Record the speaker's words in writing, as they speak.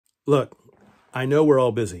Look, I know we're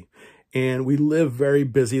all busy and we live very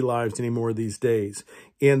busy lives anymore these days.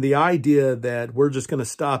 And the idea that we're just going to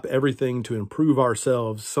stop everything to improve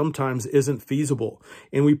ourselves sometimes isn't feasible.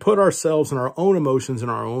 And we put ourselves and our own emotions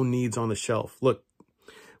and our own needs on the shelf. Look,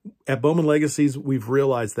 at Bowman Legacies, we've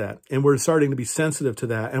realized that, and we're starting to be sensitive to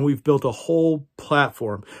that. And we've built a whole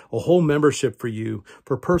platform, a whole membership for you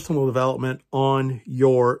for personal development on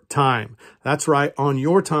your time. That's right, on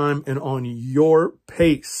your time and on your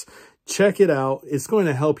pace. Check it out. It's going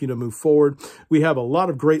to help you to move forward. We have a lot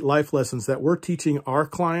of great life lessons that we're teaching our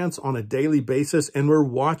clients on a daily basis, and we're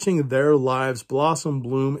watching their lives blossom,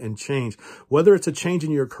 bloom, and change. Whether it's a change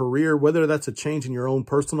in your career, whether that's a change in your own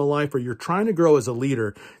personal life, or you're trying to grow as a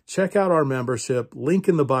leader, check out our membership, link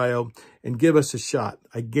in the bio, and give us a shot.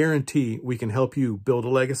 I guarantee we can help you build a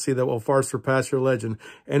legacy that will far surpass your legend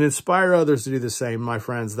and inspire others to do the same, my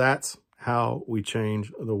friends. That's how we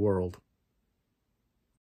change the world.